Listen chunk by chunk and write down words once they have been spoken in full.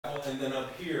and then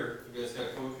up here, you guys gotta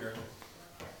come up here.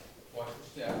 Watch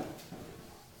your step.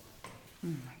 Oh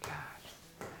my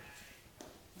gosh.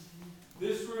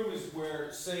 This room is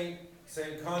where Saint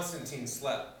Constantine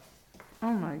slept.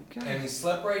 Oh my god. And he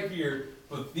slept right here,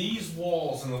 but these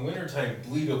walls in the wintertime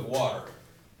bleed of water.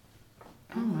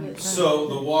 Oh my god. So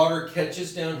the water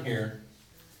catches down here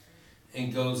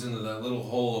and goes into that little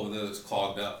hole over there that's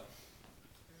clogged up.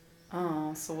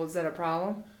 Oh, so was that a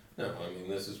problem? No, I mean,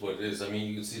 this is what it is. I mean,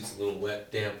 you can see it's a little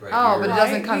wet, damp right Oh, here. but it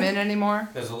doesn't come in anymore?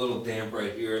 There's a little damp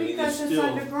right here. I mean, Because there's it's still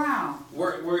underground.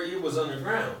 where it was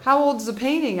underground. How old's the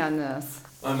painting on this?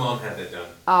 My mom had that done.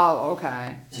 Oh, okay.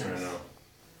 I don't know.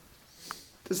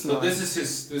 This So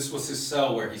this was his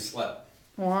cell where he slept.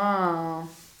 Wow.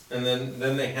 And then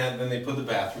they put the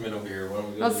bathroom in over here. What am I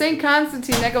Well, gonna St.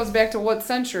 Constantine, that goes back to what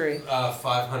century?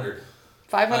 500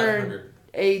 500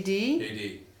 AD?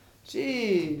 AD.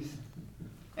 Jeez.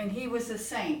 And he was a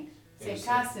saint, He was Saint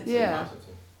Constantine. Yeah.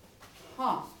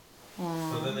 Huh.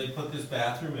 So then they put this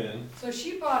bathroom in. So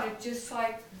she bought it just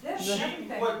like this. She,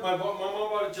 everything. my mom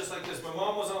bought it just like this. My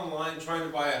mom was online trying to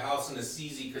buy a house in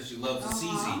Assisi because she loves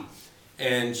Assisi.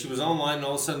 And she was online and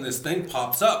all of a sudden this thing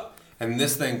pops up. And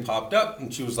this thing popped up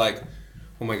and she was like,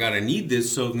 oh my God, I need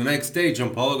this. So the next day,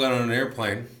 Giampaolo got on an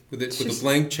airplane with a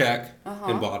blank check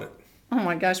and bought it. Oh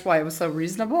my gosh, why? It was so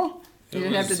reasonable? You It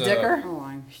didn't have to was, dick her? Oh,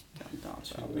 I'm not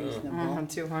so reasonable.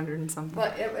 200 and something.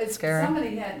 But it's Scary.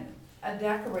 somebody had a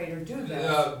decorator do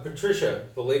that. Patricia,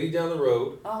 the lady down the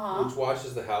road, Uh-huh. which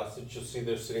washes the house, that you'll see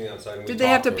they're sitting outside. And we Did they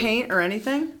have talked to her. paint or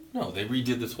anything? No, they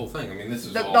redid this whole thing. I mean, this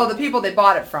is all. No, the people they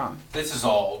bought it from. This is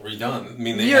all redone. I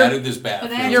mean, they You're- added this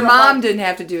bathroom. And Your so mom what- didn't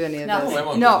have to do any of No, this. my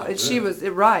mom No, didn't do she it. was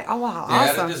right. Oh wow, They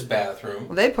awesome. added this bathroom,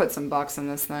 Well, they put some bucks in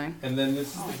this thing. and then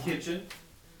this is the kitchen.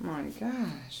 My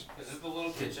gosh, This is the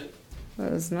little kitchen,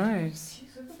 that is nice.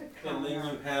 Jeez, look at the and then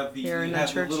color. you have the Here in the you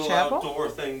have church little chapel? outdoor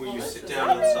thing where Oh, you this sit is down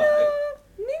nice. outside.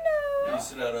 Nina. You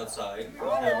sit out outside. You Oh,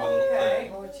 have a little okay.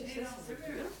 thing. Oh, geez, this is a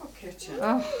beautiful kitchen.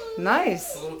 Oh,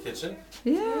 nice. A little kitchen.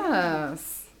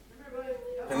 Yes.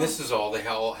 And this is all, they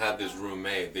all had this room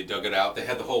made. They dug it out. They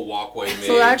had the whole walkway made.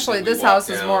 So actually, that we this house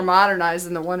walked is more down. modernized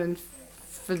than the one in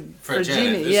Fregene.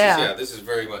 Fregene. This Yeah. is, this is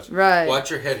very much. Right. Watch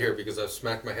your head here because I've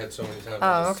smacked my head so many times.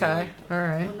 Oh, with this okay. All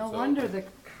right. Well, no So- wonder the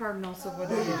cardinals would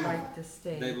have liked to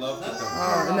stay. They loved it.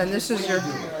 Oh, and then this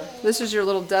is your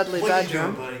little deadly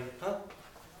bedroom. buddy? Huh?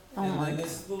 Oh And my. then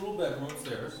this is the little bedroom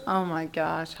upstairs. Oh my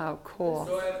gosh, how cool.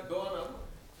 Go ahead, go on up.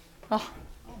 Oh,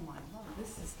 Oh my lord,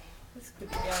 this could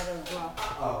be out of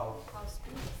House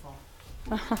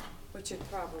Beautiful. Which it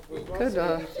probably was.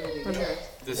 Good, maybe through the years.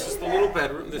 This is the little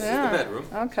bedroom. This yeah. is the bedroom.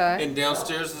 Okay. And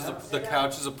downstairs is the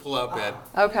couch is a pull-out bed.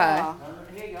 Okay.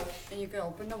 There you go. And you can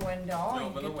open the window and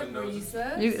Open the get the windows.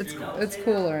 breezes. It's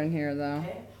cooler in here though.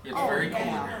 It's very cool in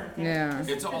here. Yeah.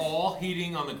 It's all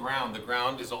heating on the ground. The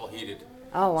ground is all heated.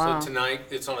 Oh wow. So tonight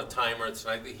it's on a timer.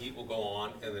 Tonight the heat will go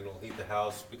on, and then it'll heat the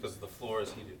house because the floor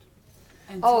is heated.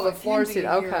 And Oh, so the it can floor's be heated,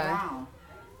 okay. year-round.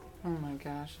 Oh my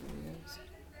gosh. It is.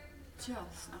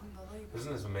 Just unbelievable.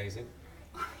 Isn't this amazing?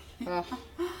 Oh,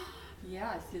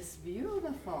 Yes, it's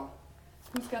beautiful.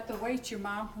 Who's got the weights? Your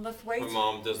mom lift My weights?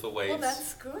 mom does the weights. Well,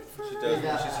 that's good for She her. does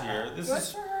when she's here. This Good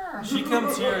is for her. she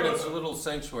comes here and it's a little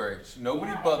sanctuary.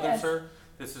 Nobody Yeah, bothers yes. her.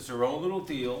 This is her own little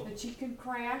deal. That she can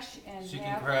crash and She can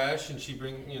have. crash and she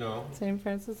bring, you know. St.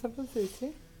 Francis of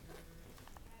Assisi.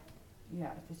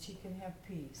 Yeah, that she can have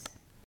peace.